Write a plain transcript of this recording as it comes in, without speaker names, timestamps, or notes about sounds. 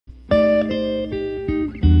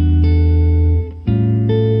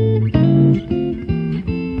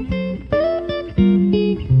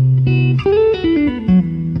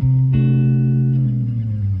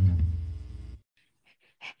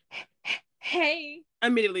Hey.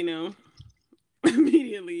 Immediately no.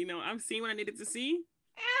 Immediately no. I'm seeing what I needed to see.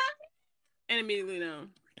 And immediately no.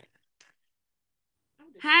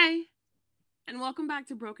 Hey. And welcome back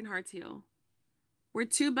to Broken Hearts Heal. We're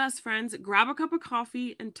two best friends. Grab a cup of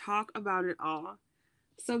coffee and talk about it all.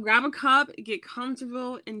 So grab a cup, get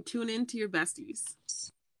comfortable, and tune in to your besties.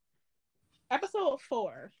 Episode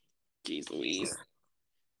 4. Jeez Louise.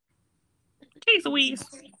 Jeez Louise.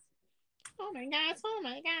 Oh my gosh. Oh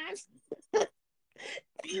my gosh.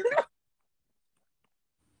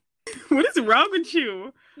 What is wrong with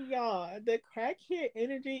you? Y'all, the crackhead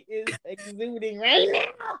energy is exuding right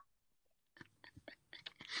now.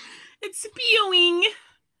 It's spewing.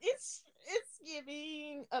 It's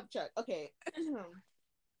giving upchuck. Okay.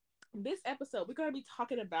 This episode, we're going to be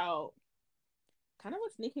talking about kind of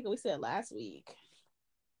what sneak peek we said last week.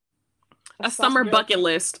 A summer bucket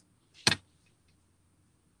list.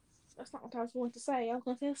 That's not what I was going to say. I was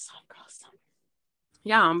going to say a soft girl summer.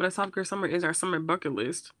 Yeah, but a soft girl summer is our summer bucket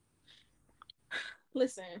list.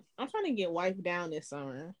 Listen, I'm trying to get wiped down this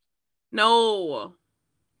summer. No.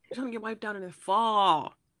 You're trying to get wiped down in the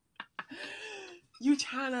fall. You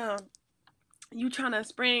trying to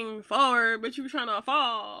spring forward, but you trying to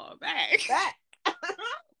fall back.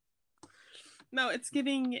 No, it's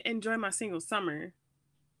giving enjoy my single summer.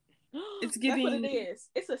 It's giving. That's what it is.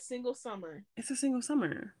 It's a single summer. It's a single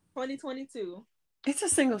summer. 2022. It's a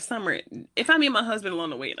single summer. If I meet my husband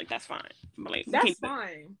along the way, like that's fine. But, like, that's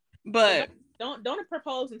fine. But don't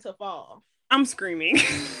propose until fall. I'm screaming.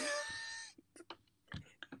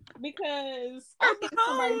 Because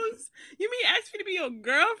propose. You mean ask me to be your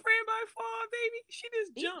girlfriend by fall, baby? She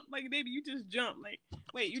just jumped. Like, baby, you just jumped. Like,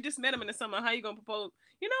 wait, you just met him in the summer. How you gonna propose?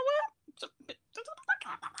 You know what?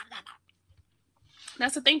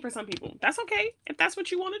 That's a thing for some people. That's okay. If that's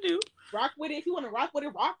what you want to do. Rock with it. If you want to rock with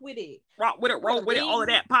it, rock with it. Rock with it, roll with it, all of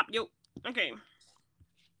that. Pop, yo. Okay.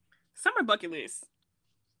 Summer bucket list.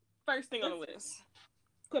 First thing on the list.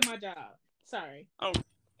 Quit my job. Sorry. Oh.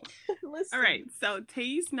 All right. So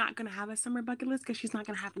Tay's not going to have a summer bucket list because she's not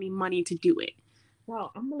going to have any money to do it.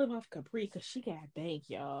 Well, I'm going to live off Capri because she got a bank,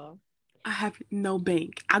 y'all. I have no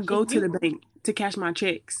bank. I go to the bank to cash my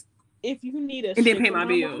checks. If you need a and then pay my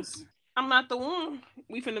bills. I'm not the one.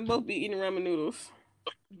 We finna both be eating ramen noodles.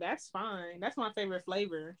 That's fine. That's my favorite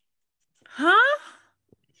flavor. Huh?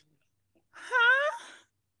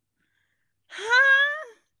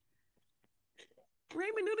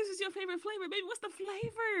 Ramen noodles is your favorite flavor, baby. What's the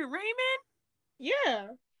flavor? Ramen? Yeah.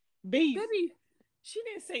 Beef. Baby, she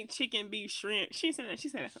didn't say chicken, beef, shrimp. She said that. She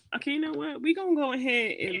said, okay, you know what? We gonna go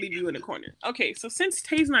ahead and leave you in the corner. Okay, so since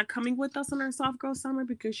Tay's not coming with us on our soft girl summer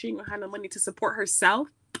because she ain't gonna have no money to support herself,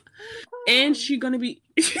 and she gonna be.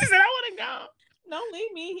 She said, I wanna go. Don't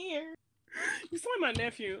leave me here. You saw my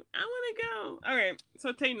nephew. I want to go. All right.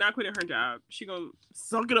 So Tay not quitting her job. She gonna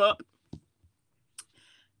suck it up.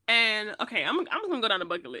 And okay, I'm gonna go down the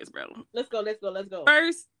bucket list, bro. Let's go.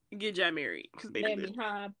 First, get Jack married. Let me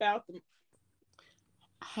about them.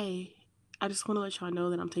 Hey, I just want to let y'all know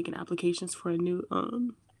that I'm taking applications for a new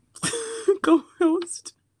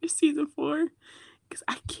co-host for season 4. Because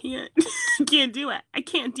I can't do it. I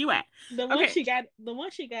can't do it. The one she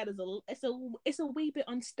got is it's a wee bit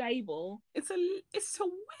unstable. It's a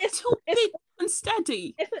bit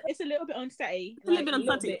unsteady. It's a little bit unsteady. A little bit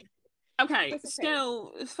unsteady. Okay,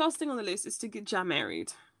 so first thing on the list is to get John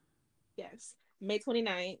married. Yes, May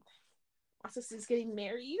 29th. My sister's getting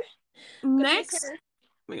married. Next,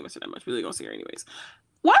 I'm gonna say that much. We're really gonna see her anyways.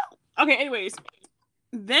 Well, okay. Anyways,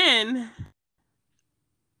 then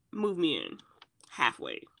move me in.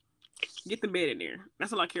 Halfway. Get the bed in there.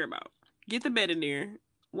 That's all I care about. Get the bed in there.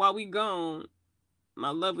 While we gone, my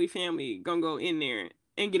lovely family gonna go in there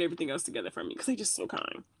and get everything else together for me because they just so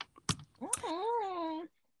kind.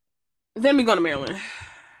 Then we go to Maryland.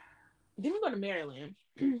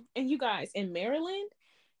 And you guys, in Maryland,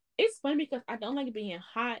 it's funny because I don't like being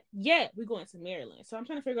hot, yet we're going to Maryland. So I'm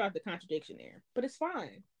trying to figure out the contradiction there. But it's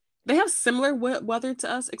fine. They have similar weather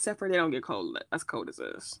to us, except for they don't get cold as cold as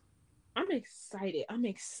us. I'm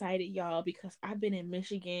excited, y'all, because I've been in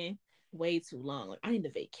Michigan way too long. Like, I need a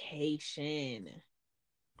vacation.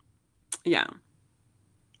 Yeah.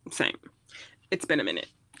 Same. It's been a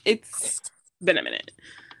minute.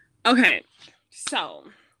 Okay. So,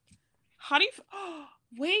 how do you... Oh,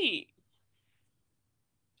 wait.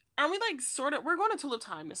 Aren't we like sort of... We're going to Tulip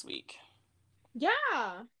Time this week.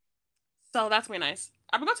 Yeah. So, that's really nice.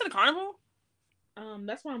 Are we going to the carnival?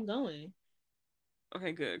 That's where I'm going.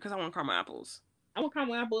 Okay, good, because I want caramel apples. I want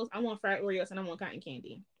caramel apples, I want fried Oreos, and I want cotton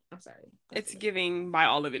candy. I'm sorry. It's giving buy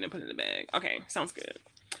all of it and put it in the bag. Okay, sounds good.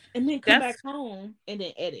 And then come back home and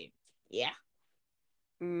then edit. Yeah.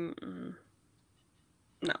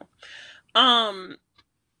 I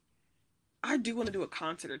do want to do a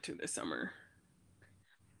concert or two this summer.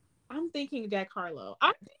 I'm thinking Jack Harlow.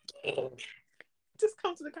 I'm thinking just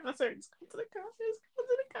come to the concert. Just come to the concert. Just come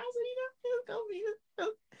to the concert. Just go be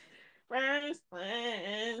first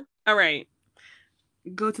plan. All right.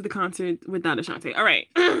 Go to the concert without Ashante. All right.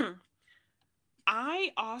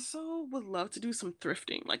 I also would love to do some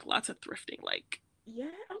thrifting, like lots of thrifting. Like,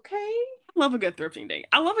 yeah, okay. I love a good thrifting day.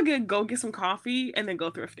 I love a good go get some coffee and then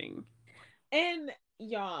go thrifting. And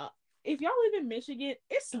y'all, if y'all live in Michigan,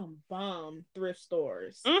 it's some bomb thrift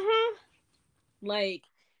stores. Mm-hmm. Like,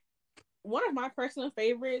 one of my personal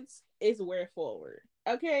favorites is Wear Forward.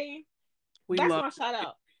 Okay, that's my shout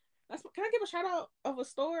out. Can I give a shout out of a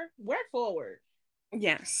store? Wear Forward.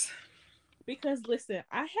 Yes. Because listen,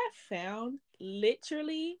 I have found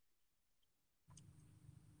literally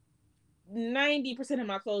 90% of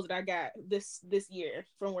my clothes that I got this year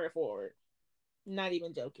from Wear Forward. Not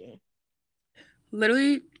even joking.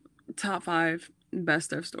 Literally top 5 best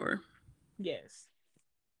thrift store. Yes.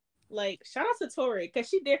 Like, shout out to Tori, because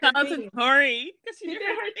she did her thing. Shout out to Tori, because she did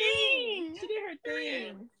her thing. She did her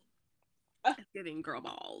thing. It's giving girl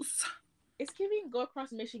balls. It's giving go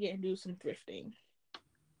across Michigan and do some thrifting.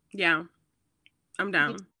 Yeah. I'm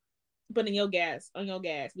down. But on your gas,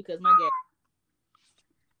 because my gas.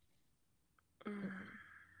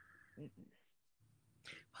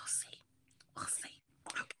 We'll see.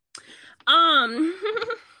 Okay.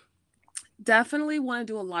 Definitely want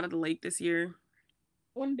to do a lot of the lake this year.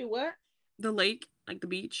 Want to do what? The lake, like the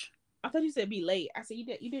beach. I thought you said be late. I said you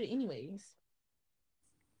did it anyways.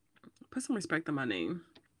 Put some respect on my name.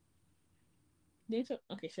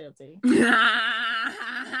 Okay, shut up, Teddy.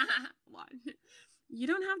 You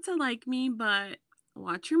don't have to like me, but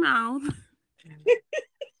watch your mouth.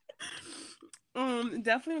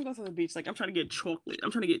 Definitely gonna go to the beach. Like, I'm trying to get chocolate.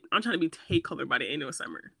 I'm trying to be tay colored by the end of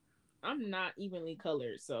summer. I'm not evenly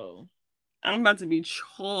colored, so I'm about to be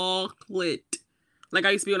chocolate. Like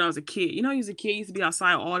I used to be when I was a kid. You know, I used to be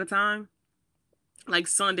outside all the time. Like,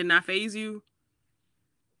 sun did not phase you.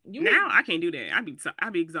 Now I can't do that.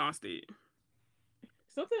 I'd be exhausted.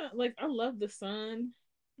 Something like, I love the sun,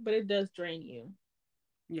 but it does drain you.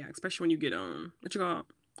 Yeah, especially when you get what's it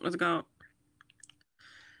called?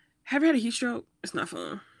 Have you had a heat stroke? It's not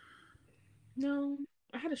fun. No,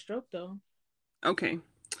 I had a stroke though. Okay.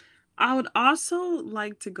 I would also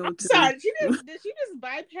like to go to. Sorry, did she just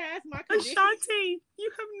bypass my condition? Ashanti,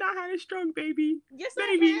 you have not had a stroke, baby. Yes,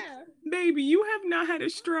 baby, I have. Baby, you have not had a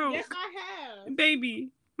stroke. Yes, I have.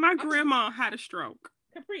 Baby, my grandma had a stroke.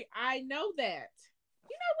 Capri, I know that.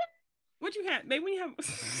 You know what? What you had, baby? When you have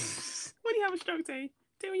a stroke, Tay?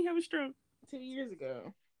 Tay, when you have a stroke? 2 years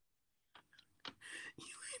ago.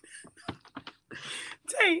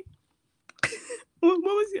 Tay, what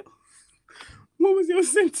was your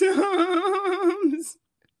symptoms?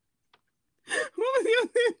 What was your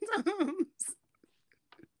symptoms?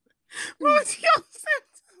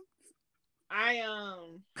 I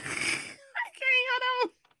can't hold on.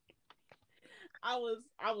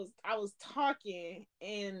 I was talking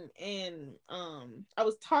and I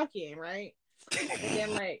was talking, right? And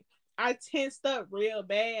then like I tensed up real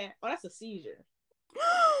bad. Oh, that's a seizure.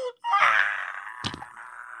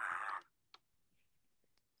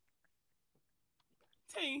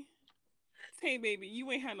 Tay, baby,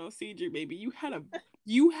 you ain't had no seizure, baby. You had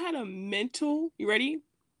a mental. You ready?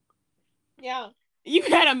 Yeah. You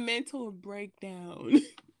had a mental breakdown.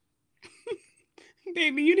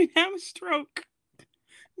 Baby, you didn't have a stroke.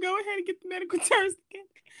 Go ahead and get the medical test again.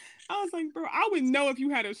 I was like, bro, I would know if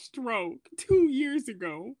you had a stroke 2 years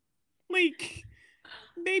ago. Like,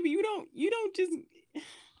 baby, you don't just.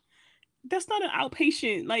 That's not an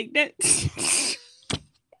outpatient. Like that.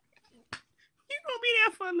 You're gonna be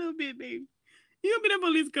there for a little bit, baby. You're gonna be there for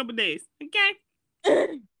at least a couple days. Okay?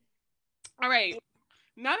 All right.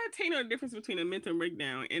 Now that I know the difference between a mental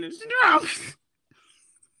breakdown and a stroke.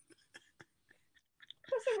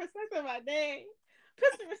 Put some respect on my name.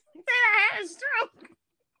 I had a stroke.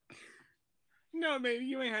 No, baby,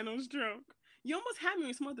 you ain't had no stroke. You almost had me when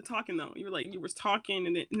you started talking, though. You were talking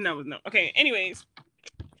and then no. Okay, anyways.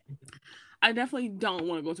 I definitely don't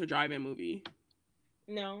want to go to a drive-in movie.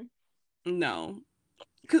 No.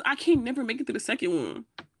 Because I can't never make it to the second one.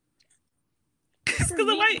 Because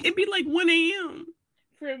it'd be like 1 a.m.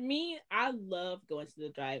 For me, I love going to the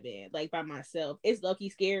drive-in, like, by myself. It's low-key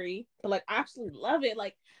scary, but, like, I absolutely love it.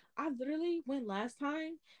 Like, I literally went last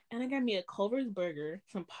time, and I got me a Culver's burger,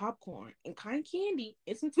 some popcorn, and cotton candy.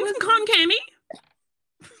 And some cotton candy?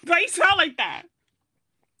 Why you sound like that?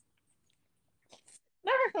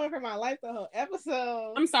 Never coming for my life the whole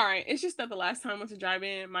episode. I'm sorry. It's just that the last time I went to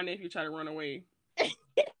drive-in, my nephew tried to run away.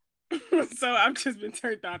 So I've just been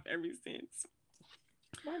turned off ever since.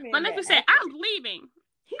 My nephew said, "I'm leaving."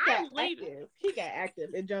 I'm leaving. He got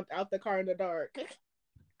active and jumped out the car in the dark. And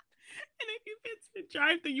if you get to the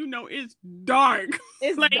drive-thru, you know it's dark.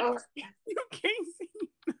 It's like, dark. You can't see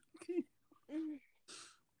nothing.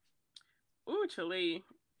 Ooh, Chile.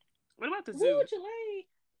 What about the zoo? Ooh, Chile.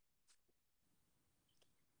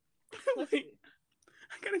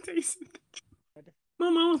 I gotta tell you something. My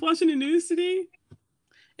mom was watching the news today,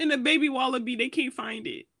 and the baby wallaby, they can't find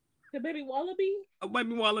it. The baby wallaby? A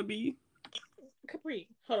baby wallaby. Capri.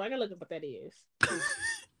 Hold on, I gotta look up what that is.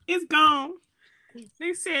 It's gone.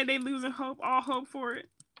 They said they losing hope, all hope for it.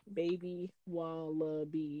 Baby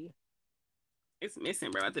wallaby. It's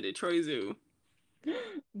missing, bro, at the Detroit Zoo.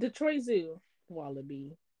 Detroit Zoo.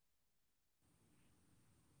 Wallaby.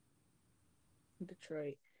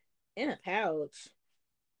 Detroit. In a pouch.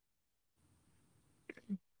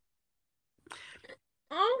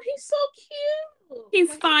 Oh, he's so cute.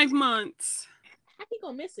 He's 5 months. How he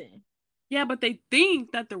go missing? Yeah, but they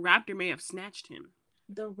think that the raptor may have snatched him.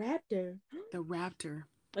 The raptor. The raptor.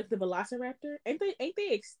 Like the velociraptor? Ain't they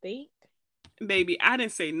extinct? Baby, I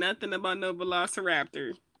didn't say nothing about no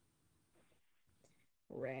velociraptor.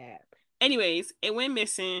 Rap. Anyways, it went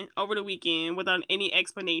missing over the weekend without any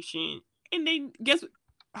explanation. And they guess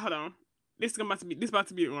hold on. This about to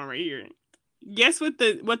be the one right here. Guess what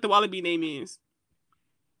the wallaby name is?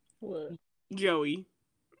 What? Joey.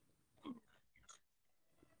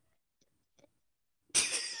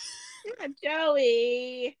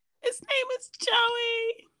 Joey. His name is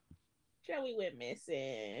Joey. Joey went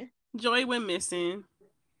missing. Joey went missing.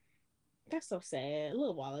 That's so sad.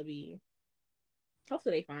 Little wallaby.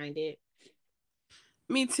 Hopefully they find it.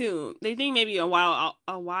 Me too. They think maybe a wild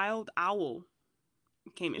owl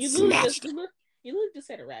came and you snatched. You just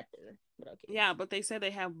said a raptor. But okay. Yeah, but they said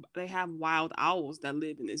they have wild owls that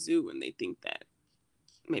live in the zoo, and they think that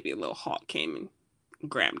maybe a little hawk came and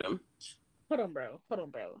grabbed them. Hold on, bro.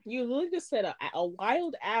 You literally just said a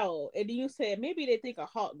wild owl, and then you said maybe they think a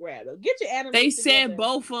hawk grabbed them. Get your animals They together. said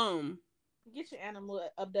both of them. Get your animal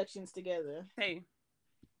abductions together. Hey.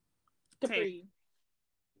 Capri.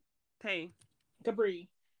 Tay. Capri.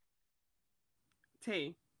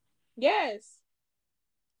 Tay. Yes.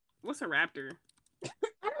 What's a raptor? I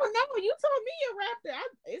don't know. You told me a raptor.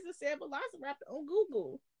 It's a said velociraptor on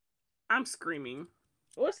Google. I'm screaming.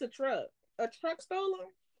 What's the truck? A truck stole them?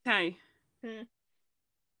 Hey.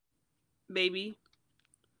 Baby.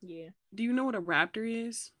 Yeah. Do you know what a raptor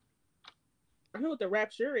is? I know what the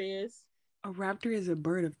rapture is. A raptor is a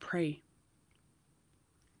bird of prey.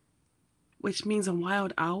 Which means a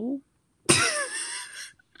wild owl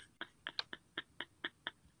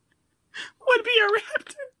would be a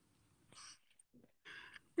raptor.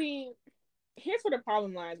 See, here's where the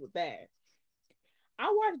problem lies with that.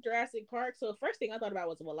 I watched Jurassic Park, so the first thing I thought about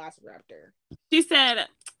was a velociraptor. She said,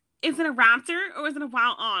 is it a raptor or is it a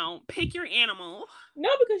wild owl? Pick your animal. No,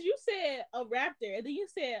 because you said a raptor, and then you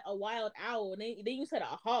said a wild owl, and then you said a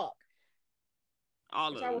hawk.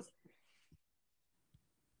 All of them.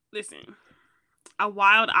 Listen, a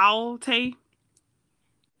wild owl, Tay,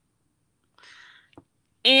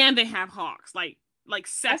 and they have hawks, like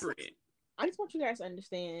separate. I just want you guys to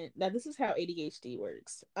understand that this is how ADHD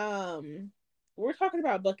works. We're talking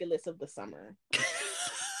about bucket lists of the summer.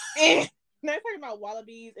 And they're talking about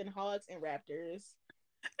wallabies and hogs and raptors.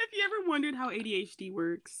 If you ever wondered how ADHD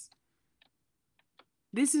works,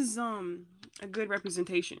 this is a good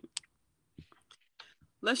representation.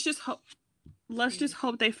 Let's just hope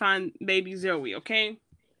they find baby Zoe, okay?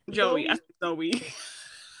 Joey.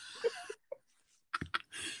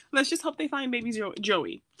 Let's just hope they find baby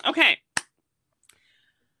Joey. Okay.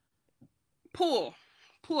 Pool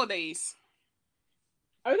days.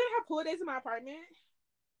 Are we gonna have pool days in my apartment?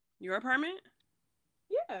 Your apartment?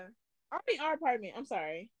 Yeah. I mean our apartment. I'm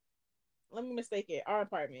sorry. Let me mistake it. Our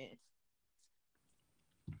apartment.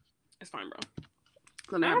 It's fine, bro.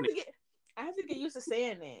 I have to get used to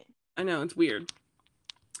saying that. I know, it's weird.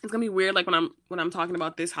 It's gonna be weird, like when I'm talking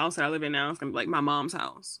about this house that I live in now. It's gonna be like my mom's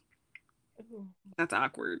house. Ooh. That's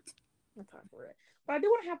awkward. But I do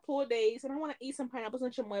want to have pool days, and I want to eat some pineapples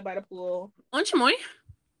and chamoy by the pool. On chamoy?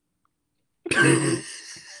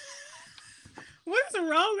 What is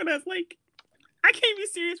wrong with us? Like, I can't be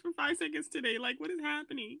serious for 5 seconds today. Like, what is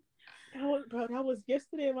happening? That was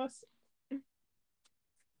yesterday.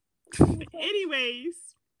 Anyways,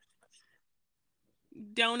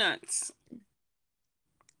 donuts.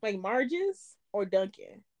 Like Marge's or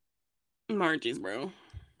Dunkin'? Marge's, bro.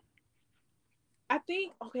 I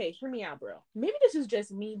think, okay, hear me out, bro. Maybe this is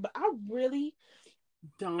just me, but I really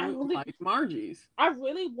don't like Marge's. I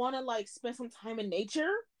really want to like spend some time in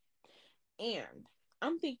nature. And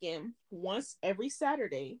I'm thinking once every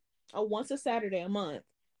Saturday, or once a Saturday a month,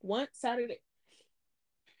 one Saturday.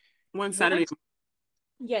 One Saturday.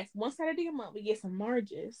 Yes, one Saturday a month, we get some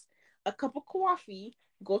marges, a cup of coffee,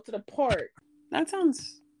 go to the park. That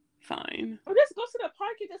sounds fine. Or just go to the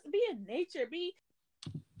park and just be in nature.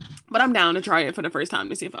 But I'm down to try it for the first time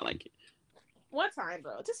to see if I like it. One time,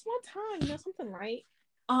 bro. Just one time, something light.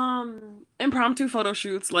 Impromptu photo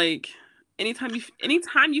shoots, like anytime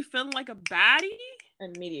you feel like a baddie.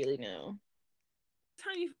 Immediately no.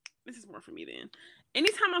 This is more for me then.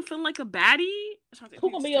 Anytime I'm feeling like a baddie,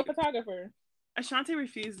 who gonna be your photographer? Ashante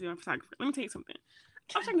refused to be my photographer. Let me tell you something.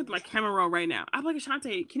 I'm checking with my camera roll right now. I'm like,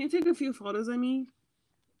 Ashante, can you take a few photos of me?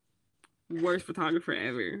 Worst photographer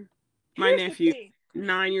ever. My nephew,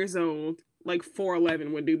 9 years old, like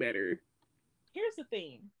 4'11", would do better. Here's the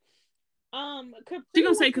thing. She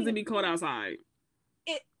gonna say because it be cold outside.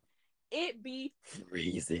 It be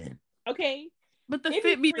freezing. Okay. But the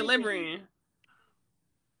fit be delivering.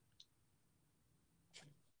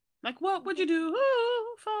 Like, what would you do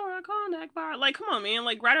for a Klondike bar? Like, come on, man.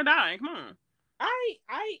 Like, ride or die. Come on.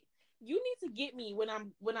 You need to get me when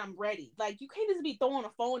I'm ready. Like, you can't just be throwing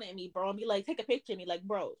a phone at me, bro, and be like, take a picture of me. Like,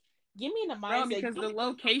 bro, get me in the mindset. Bro, because the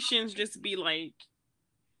locations just be like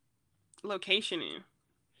locationing.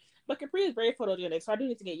 But Capri is very photogenic, so I do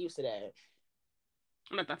need to get used to that.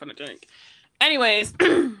 I'm not that photogenic. Anyways,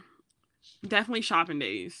 definitely shopping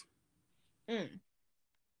days.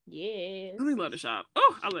 Yes. I really love to shop.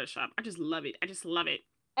 Oh, I love to shop. I just love it. At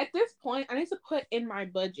this point, I need to put in my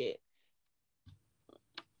budget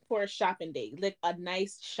for a shopping day, like a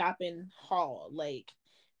nice shopping haul. Like,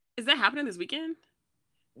 is that happening this weekend?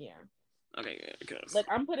 Yeah. Okay, good. Because like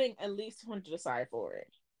I'm putting at least $200 aside for it.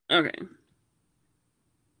 Okay.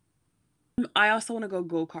 I also want to go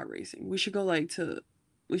go-kart racing. We should go there's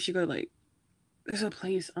a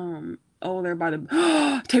place. They're by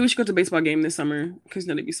the. Tay, we should go to a baseball game this summer because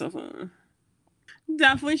that'd be so fun.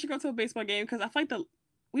 Definitely should go to a baseball game because I feel like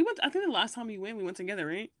I think the last time we went together,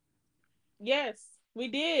 right? Yes, we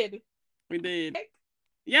did. We did.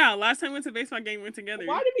 Yeah, last time we went to a baseball game, we went together.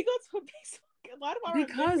 Why did we go to a baseball game? Why do I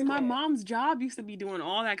Because my mom's job used to be doing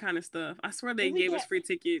all that kind of stuff. I swear they gave us free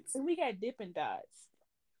tickets. And we got Dippin' Dots.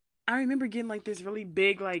 I remember getting like this really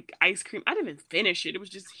big like ice cream. I didn't even finish it. It was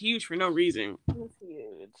just huge for no reason. It was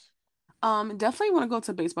huge. Definitely want to go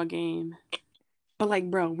to a baseball game. But like,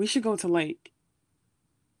 bro, we should go to like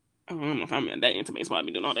I don't know if I'm that into baseball. I'd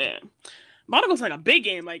be doing all that. But I want to go to like a big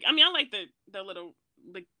game. Like, I mean, I like the little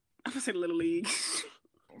like I'm gonna say the little league.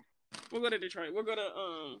 We'll go to Detroit. We'll go to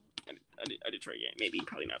a Detroit game. Maybe,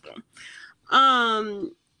 probably not though.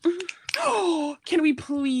 Can we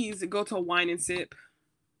please go to a wine and sip?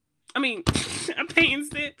 I mean, a paint and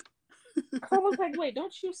sip. I was like, wait,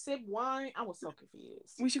 don't you sip wine? I was so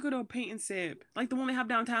confused. We should go to a paint and sip. Like the one they have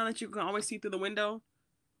downtown that you can always see through the window.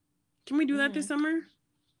 Can we do that this summer?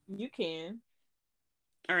 You can.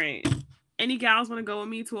 All right. Any gals want to go with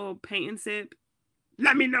me to a paint and sip?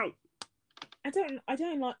 Let me know. I don't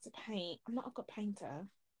like to paint. I'm not a good painter.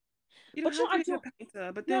 You don't have to be a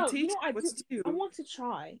painter, but they'll teach you what to do. I want to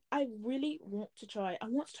try. I really want to try. I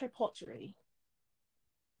want to try pottery.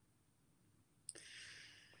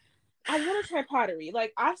 I want to try pottery.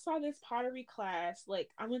 Like, I saw this pottery class. Like,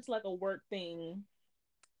 I went to like a work thing,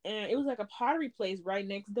 and it was like a pottery place right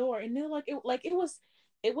next door. And they're like, it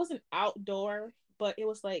wasn't outdoor, but it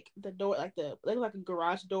was like the door, like a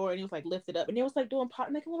garage door, and it was like lifted up, and it was like doing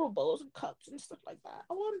making little bowls and cups and stuff like that.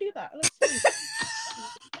 I want to do that.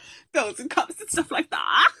 Bowls and cups and stuff like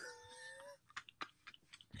that.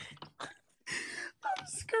 I'm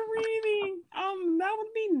screaming. That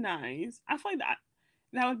would be nice. I feel like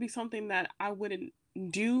that would be something that I wouldn't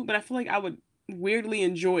do, but I feel like I would weirdly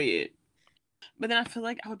enjoy it. But then I feel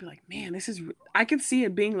like I would be like, man, I could see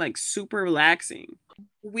it being like super relaxing.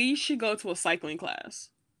 We should go to a cycling class.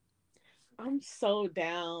 I'm so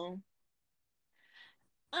down.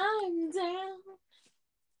 I'm down.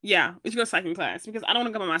 Yeah, we should go to cycling class because I don't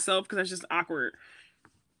want to go by myself because that's just awkward.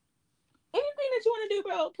 Anything that you want to do,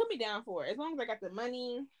 bro, put me down for it. As long as I got the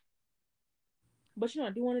money. But you know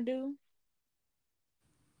what I do want to do?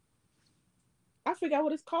 I forgot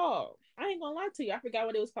what it's called. I ain't gonna lie to you. I forgot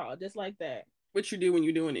what it was called. Just like that. What you do when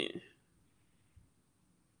you're doing it?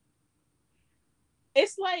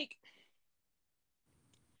 It's like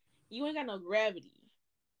you ain't got no gravity.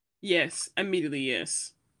 Yes, immediately,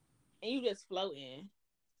 yes. And you just floating.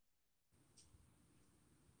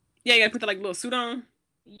 Yeah, you gotta put the like little suit on.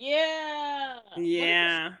 Yeah.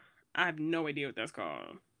 Yeah. I have no idea what that's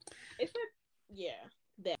called. It's like, yeah.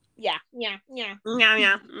 That. Yeah. Yeah.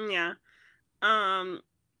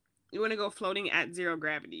 You want to go floating at zero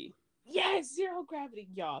gravity? Yes, zero gravity.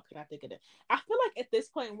 Y'all, could I think of that? I feel like at this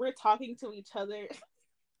point we're talking to each other.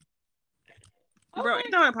 Oh Bro, you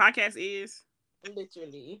know what a podcast is?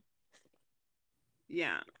 Literally.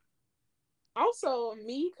 Yeah. Also,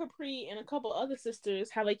 me, Capri, and a couple other sisters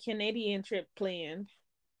have a Canadian trip planned.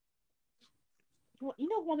 You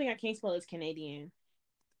know, one thing I can't spell is Canadian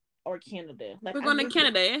or Canada. Like We're going to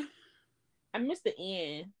Canada. I missed the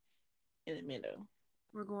N in the middle.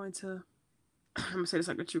 We're going to. I'm gonna say this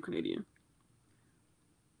like a true Canadian.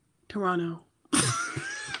 Toronto.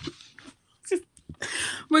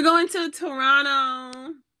 We're going to Toronto.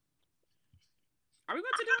 Are we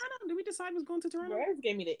going to Toronto? Did we decide was going to Toronto? Bro, that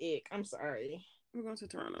gave me the ick. I'm sorry. We're going to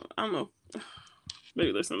Toronto. I don't know.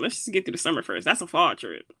 Maybe listen. Let's just get through the summer first. That's a fall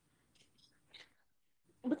trip.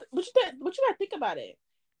 What you gotta think about it?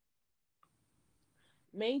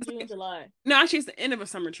 May, June, July. No, actually, it's the end of a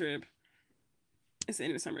summer trip. It's the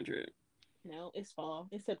end of a summer trip. No, it's fall.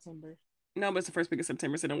 It's September. No, but it's the first week of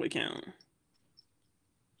September, so it don't really count.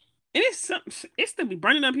 It's still be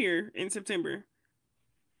burning up here in September.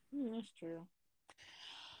 That's true.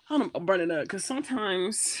 I don't know about burning up because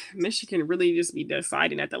sometimes Michigan really just be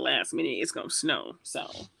deciding at the last minute it's gonna snow. So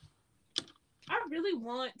I really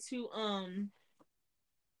want to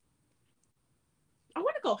I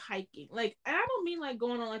want to go hiking. Like, and I don't mean like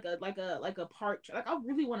going on like a park. Like, I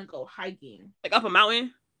really want to go hiking. Like up a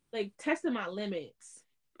mountain. Like testing my limits.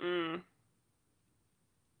 We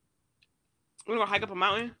gonna hike up a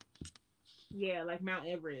mountain. Yeah, like Mount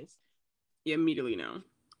Everest. Yeah, immediately now.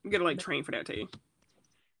 You gotta like train for that too.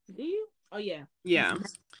 Do you? Oh yeah. Yeah.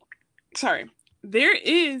 Sorry. There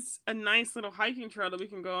is a nice little hiking trail that we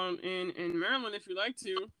can go on in Maryland if you like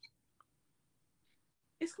to.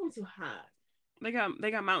 It's going too hot. They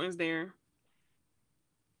got mountains there.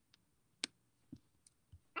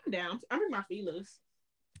 I'm down. I'm in my feelers.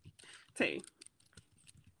 Tay.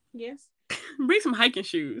 Yes. Bring some hiking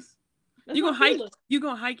shoes. That's you gonna hike? feelers. You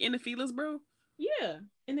gonna hike in the feelers, bro? Yeah,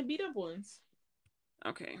 in the beat up ones.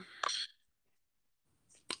 Okay.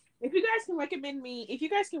 If you guys can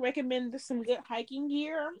recommend some good hiking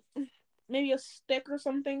gear, maybe a stick or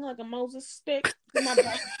something, like a Moses stick. My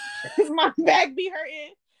back be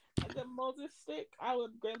hurting. Like a Moses stick, I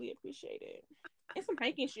would greatly appreciate it. And some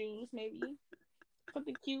hiking shoes, maybe.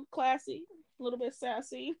 Something cute, classy, a little bit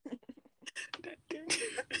sassy.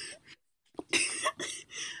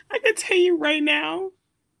 I can tell you right now,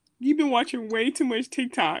 you've been watching way too much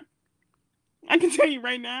TikTok. I can tell you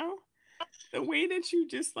right now, the way that you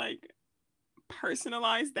just like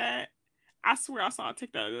personalize that, I swear I saw a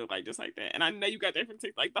TikTok like just like that, and I know you got different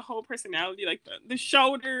TikTok, like the whole personality, like the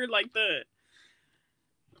shoulder, like the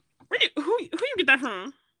who you get that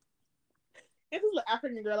from? This is the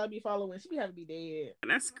African girl I be following. She be having to be dead. And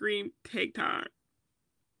that scream TikTok.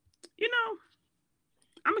 You know,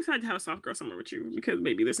 I'm excited to have a soft girl summer with you because,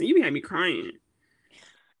 baby, listen, you be having me crying.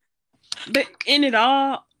 But in it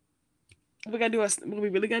all, what we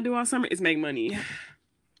really gotta do all summer is make money.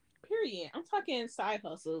 Period. I'm talking side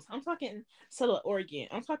hustles. I'm talking sell an organ.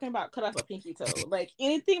 I'm talking about cut off a pinky toe. Like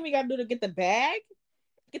anything we gotta do to get the bag,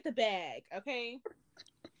 okay?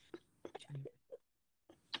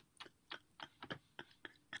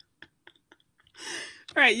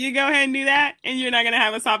 All right, you go ahead and do that, and you're not gonna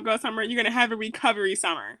have a soft girl summer. You're gonna have a recovery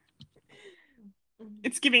summer.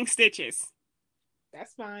 It's giving stitches.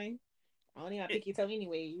 That's fine. I only got pinky toe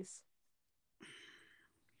anyways.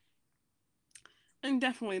 And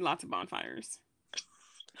definitely lots of bonfires.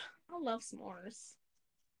 I love s'mores.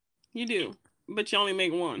 You do, but you only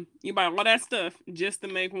make one. You buy all that stuff just to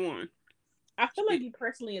make one. I feel like you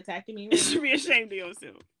personally attacking me. You should be ashamed of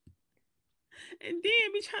yourself. And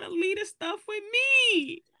then be trying to leave the stuff with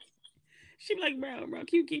me. She be like, bro, can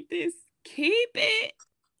you keep this? Keep it.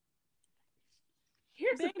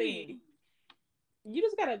 Here's the thing. You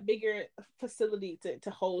just got a bigger facility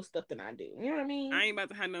to hold stuff than I do. You know what I mean? I ain't about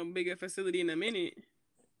to have no bigger facility in a minute.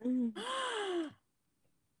 Mm.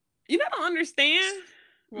 You don't understand?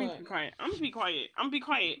 What? Be quiet. I'm gonna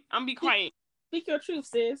be quiet. Speak your truth,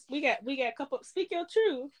 sis. We got a couple. Speak your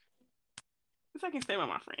truth. If I can stay with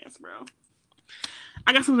my friends, bro.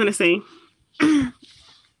 I got something to say.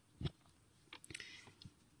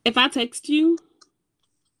 If I text you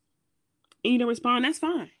and you don't respond, that's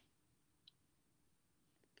fine.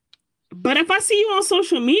 But if I see you on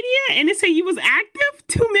social media and it say you was active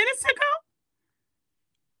 2 minutes ago,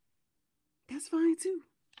 that's fine too.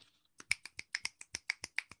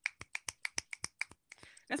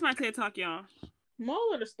 That's my TED Talk, y'all.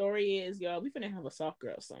 Moral of the story is, y'all, we finna have a soft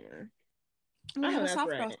girl summer. I'm gonna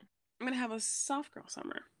have a soft girl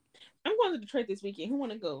summer. I'm going to Detroit this weekend. Who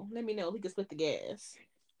want to go? Let me know. We can split the gas.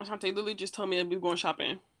 Ashante literally just told me that we were going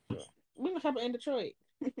shopping. We gonna shop in Detroit.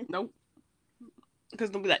 Nope.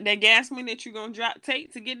 Because that gas money that you're gonna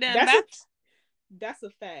take to get that that's a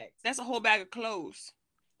fact. That's a whole bag of clothes.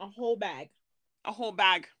 A whole bag. A whole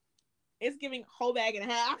bag. It's giving whole bag and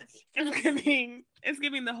a half. It's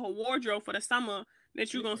giving the whole wardrobe for the summer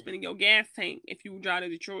that you're gonna spend in your gas tank if you drive to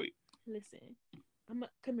Detroit. Listen,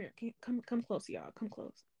 come here. Come close, y'all. Come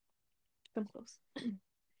close. Come close.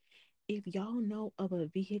 If y'all know of a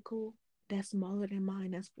vehicle that's smaller than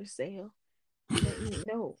mine that's for sale, let me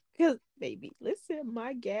know. Cause baby, listen,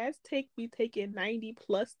 my gas tank be taking 90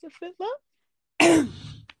 plus to fill up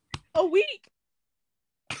a week.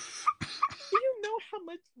 Do you know how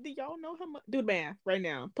much? Do y'all know how much? Do the math right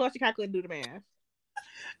now. Plus your calculator. Do the math,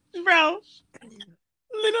 bro.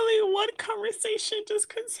 Literally, one conversation just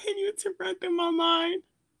continued to run through my mind.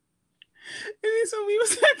 And then when we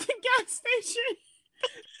was at the gas station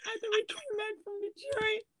after we came back from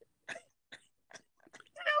Detroit,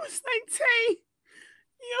 and I was like, Tay,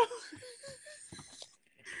 yo,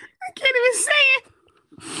 I can't even say it.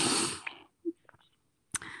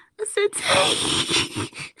 I said, Tay.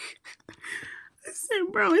 I said,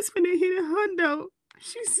 bro, it's finna hit a hundo.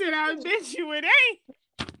 She said, I bet you it ain't.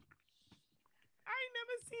 I ain't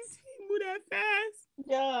never seen Tay move that fast.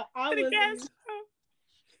 Yeah, I was.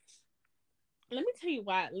 Let me tell you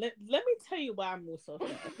why. Let me tell you why I moved so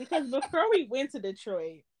fast. Because before we went to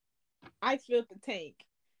Detroit, I filled the tank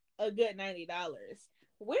a good $90.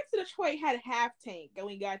 Went to Detroit, had a half tank, and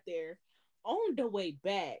we got there. On the way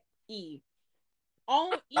back,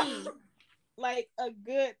 like a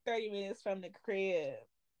good 30 minutes from the crib.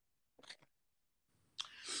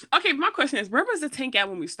 Okay, my question is, where was the tank at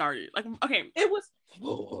when we started? Like, okay, it was.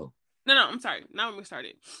 No, I'm sorry. Not when we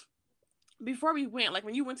started. Before we went, like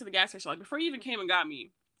when you went to the gas station, like before you even came and got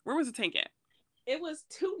me, where was the tank at? It was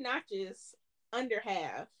 2 notches under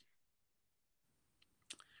half.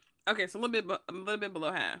 Okay, so a little bit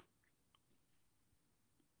below half.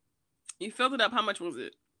 You filled it up. How much was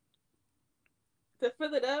it? To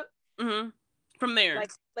fill it up? Mm-hmm. From there,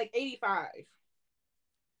 like 85.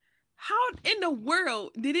 How in the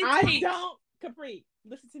world did it take? Capri,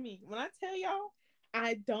 listen to me. When I tell y'all,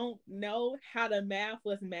 I don't know how the math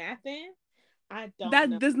was mathing. I don't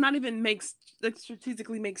know. Does not even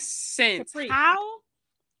strategically make sense. Capri. How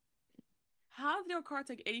did your car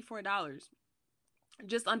take $84?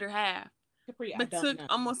 Just under half. Capri, but took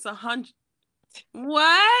almost 100.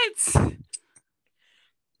 What?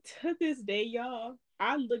 To this day, y'all,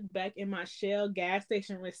 I look back in my Shell gas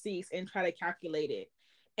station receipts and try to calculate it.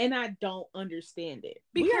 And I don't understand it.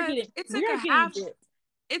 Because it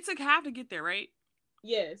took half to get there, right?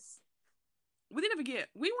 Yes. We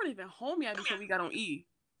weren't even home yet before we got on E.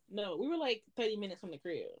 No, we were like 30 minutes from the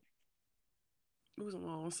crib. It was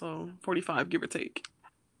long, so 45, give or take.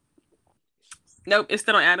 Nope, it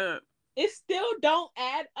still don't add up. It still don't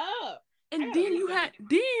add up. And then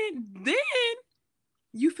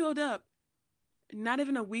you filled up. Not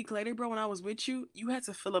even a week later, bro, when I was with you, you had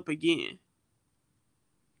to fill up again.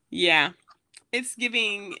 Yeah. It's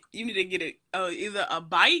giving, you need to get either a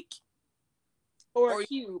bike or a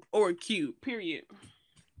cube. Or a cube, period.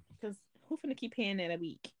 Because who's finna keep paying that a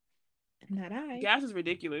week? Not I. Gas is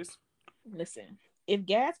ridiculous. Listen, if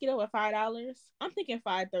gas get over $5, I'm thinking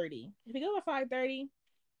 $5.30. If it go over $5.30,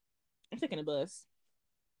 I'm taking a bus.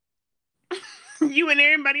 You and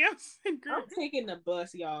everybody else? I'm taking the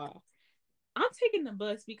bus, y'all. I'm taking the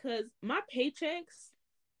bus because my paychecks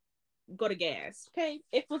go to gas. Okay,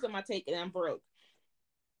 it wasn't my take, and I'm broke.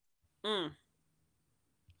 I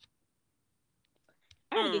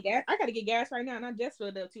gotta get gas right now, and I just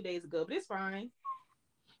filled up 2 days ago, but it's fine.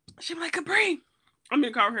 She be like, Capri, I'm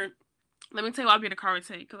gonna call her. Let me tell you why I'll be in the car with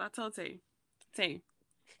Tay, because I told Tay,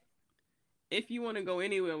 if you want to go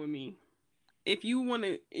anywhere with me, if you want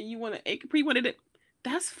to, Capri wanted it,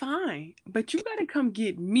 that's fine. But you gotta come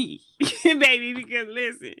get me, baby, because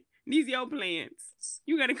listen, these your plans.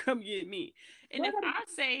 You gotta come get me. And if I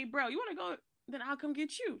say, bro, you want to go, then I'll come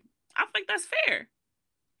get you. I think that's fair.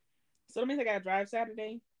 So that means I gotta drive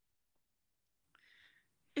Saturday?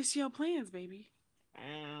 It's your plans, baby.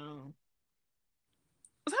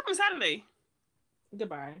 What's happening Saturday?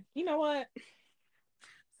 Goodbye. You know what?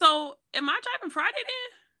 So, am I driving Friday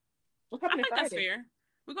then? What's happening Friday? That's fair.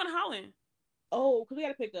 We're going to Holland. Oh, because we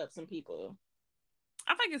gotta pick up some people.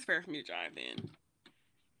 I think it's fair for me to drive then.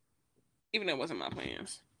 Even though it wasn't my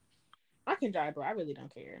plans. I can drive, bro. I really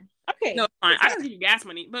don't care. Okay. No, fine. I can give you gas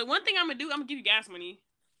money. But one thing I'm going to do, I'm going to give you gas money.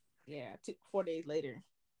 Yeah, 4 days later.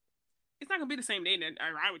 It's not going to be the same day that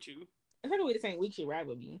I ride with you. It's not going to be the same week you ride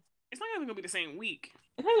with me. It's not even going to be the same week.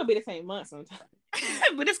 It's not going to be the same month sometimes.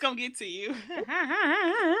 But it's going to get to you.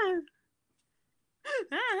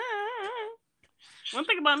 One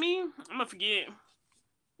thing about me, I'm gonna forget.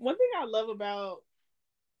 One thing I love about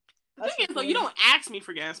the thing is, though, you don't ask me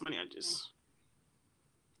for gas money. I just.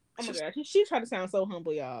 Oh my god, she tried to sound so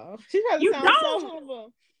humble, y'all. She tried to sound so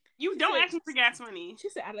humble. You don't ask me for gas money. She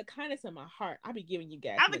said, out of the kindness of my heart, I be giving you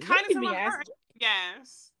gas money. Out of the kindness of my heart,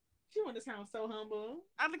 gas. She wanted to sound so humble.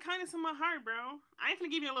 Out of the kindness of my heart, bro. I ain't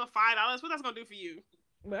gonna give you a little $5. What that's gonna do for you?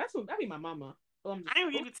 But that'd be my mama. I ain't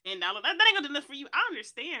gonna give you $10. That ain't gonna do nothing for you. I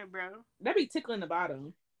understand, bro. That'd be tickling the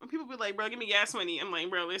bottom. When people be like, bro, give me gas money. I'm like,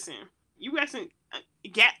 bro, listen. You asking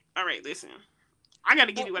all right, listen. I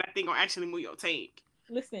gotta give you what I think gonna actually move your tank.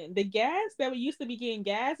 Listen, the gas that we used to be getting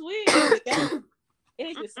gas with, it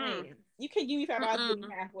ain't the same. You can't give me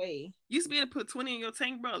 $5 halfway. You used to be able to put 20 in your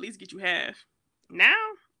tank, bro. At least get you half. Now,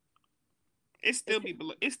 it still be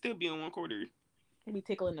on 1/4. It be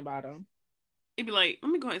tickling the bottom. It'd be like,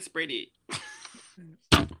 let me go ahead and spread it.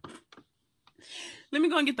 Let me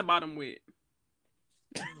go and get the bottom wet.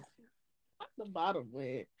 The bottom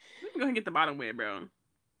wet. Let me go and get the bottom wet, bro.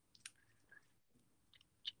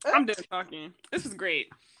 I'm done talking. This was great.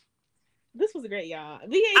 This was great, y'all.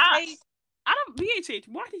 VHH. I don't VHH.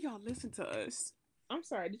 Why do y'all listen to us? I'm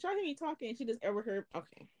sorry. Did y'all hear me talking? She just overheard.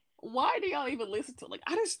 Okay. Why do y'all even listen to? Like,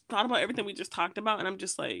 I just thought about everything we just talked about, and I'm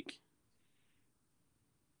just like,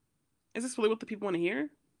 is this really what the people want to hear?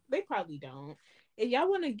 They probably don't. If y'all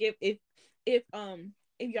want to give, if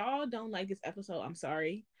y'all don't like this episode, I'm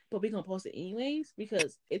sorry, but we're gonna post it anyways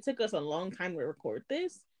because it took us a long time to record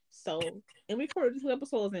this. So, and we recorded 2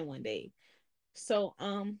 episodes in one day. So,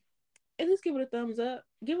 at least give it a thumbs up,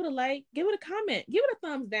 give it a like, give it a comment, give it a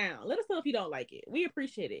thumbs down. Let us know if you don't like it. We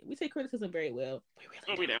appreciate it. We take criticism very well.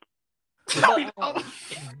 We don't.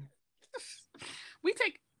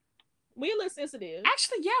 We're a little sensitive.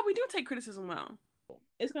 Actually, yeah, we do take criticism well.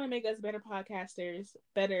 It's gonna make us better podcasters,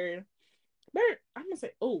 better. I'm gonna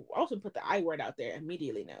say, also put the I word out there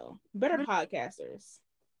immediately. No, better podcasters.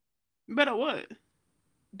 Better what?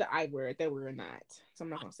 The I word that we're not. So I'm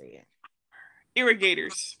not gonna say it.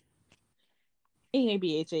 Irrigators.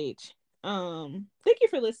 EABHH. Thank you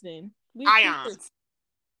for listening. Ions.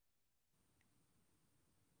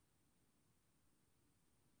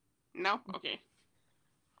 No? Okay.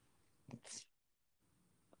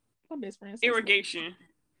 My best friend. Irrigation.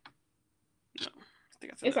 No.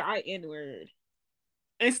 It's an IN word.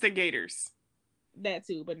 Instigators. That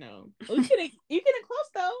too, but no. Well, you getting close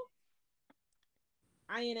though.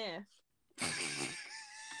 INF.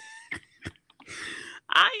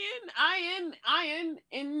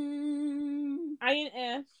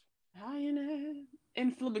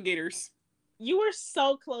 Infligators. You were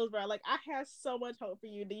so close, bro. Like, I had so much hope for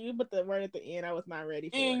you. Did you put the word at the end? I was not ready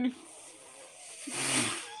for it.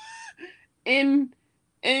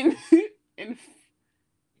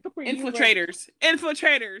 Infiltrators.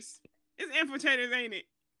 Infiltrators. It's infiltrators, ain't it?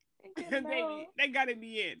 Baby, they gotta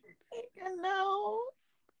be in. No.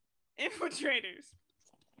 Infiltrators.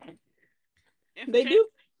 They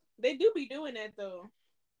do be doing that though.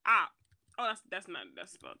 That's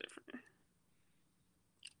spelled different.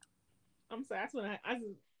 I'm sorry, that's when I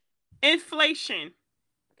inflation.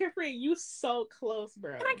 Capri, you so close,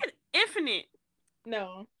 bro. Can I get infinite?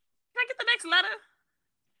 No. Can I get the next letter?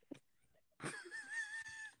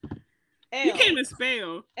 L. You can't even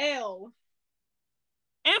spell. L.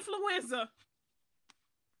 Influenza.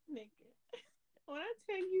 Nigga. When I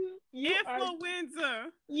tell you,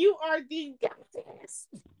 influenza. You are the goddess.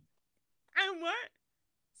 And what?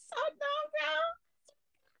 So dumb, bro.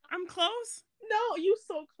 I'm close. No, you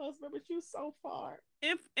so close, bro, but you so far.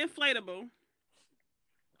 Inflatable.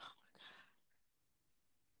 Oh my god.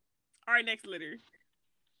 All right, next letter.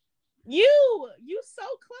 You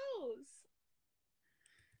so close.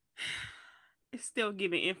 It's still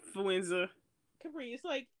giving influenza. Capri, it's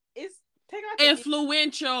like take off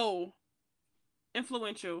influential.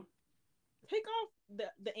 Influential. Take off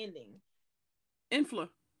the ending. Influ.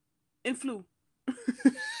 Influence.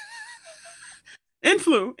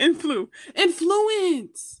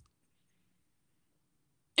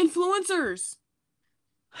 Influencers.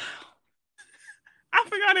 I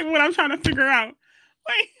forgot it. What I'm trying to figure out.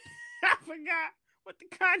 Wait, I forgot what the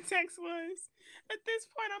context was. At this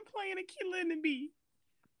point, I'm playing Aquila and the Bee.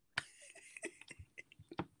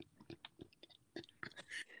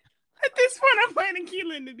 At this point, I'm playing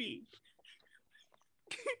Aquila and the Bee.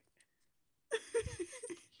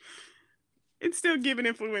 It's still giving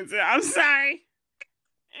influenza. I'm sorry.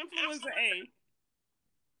 Influenza A.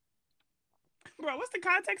 Bro, what's the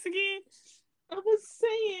context again? I was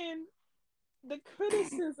saying the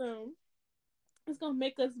criticism is gonna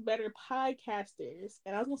make us better podcasters.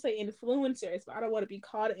 And I was gonna say influencers, but I don't want to be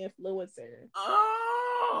called an influencer.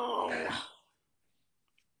 Oh.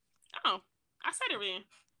 Oh, I said it then.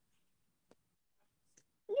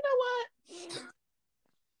 You know what?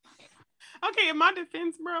 Okay, in my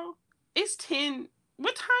defense, bro, it's 10.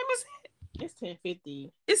 What time is it? It's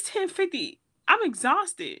 10:50. It's 10:50. I'm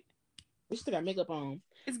exhausted. We still got makeup on.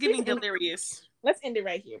 It's getting delirious. Let's end it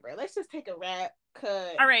right here, bro. Let's just take a wrap.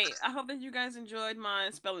 Cut. All right. I hope that you guys enjoyed my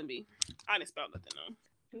spelling bee. I didn't spell nothing though.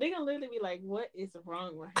 They're gonna literally be like, "What is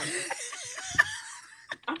wrong with her?"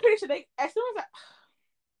 I'm pretty sure they, as soon as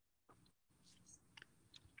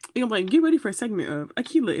I'm like, get ready for a segment of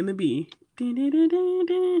Akila and the Bee.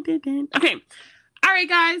 Okay. All right,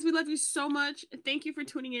 guys. We love you so much. Thank you for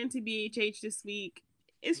tuning in to BHH this week.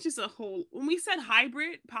 It's just a whole. When we said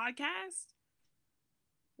hybrid podcast,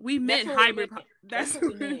 we meant hybrid. That's what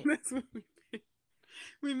we meant. That's what we meant.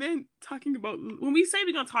 We meant talking about. When we say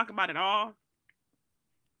we're gonna talk about it all,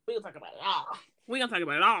 we're gonna talk about it all. We're gonna talk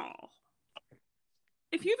about it all.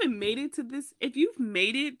 If you've made it to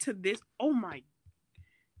this, oh my.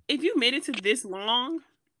 If you made it to this long,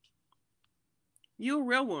 you're a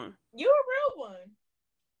real one. You're a real one.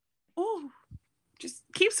 Oh, just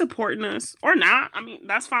keep supporting us. Or not. I mean,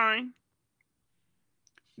 that's fine.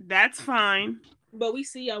 That's fine. But we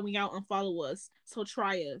see y'all when y'all unfollow us. So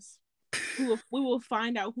try us. We will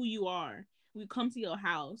find out who you are. We come to your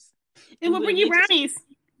house. And we'll bring you brownies.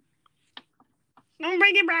 I'm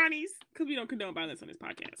bringing brownies. Because we don't condone violence on this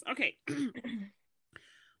podcast. Okay.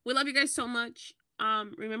 We love you guys so much.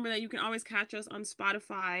 Remember that you can always catch us on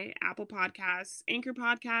Spotify, Apple Podcasts, Anchor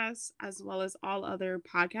Podcasts, as well as all other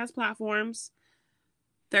podcast platforms.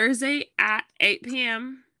 Thursday at 8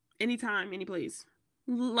 p.m. Anytime, any place.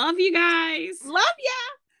 Love you guys. Love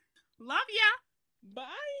ya. Love ya.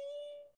 Bye.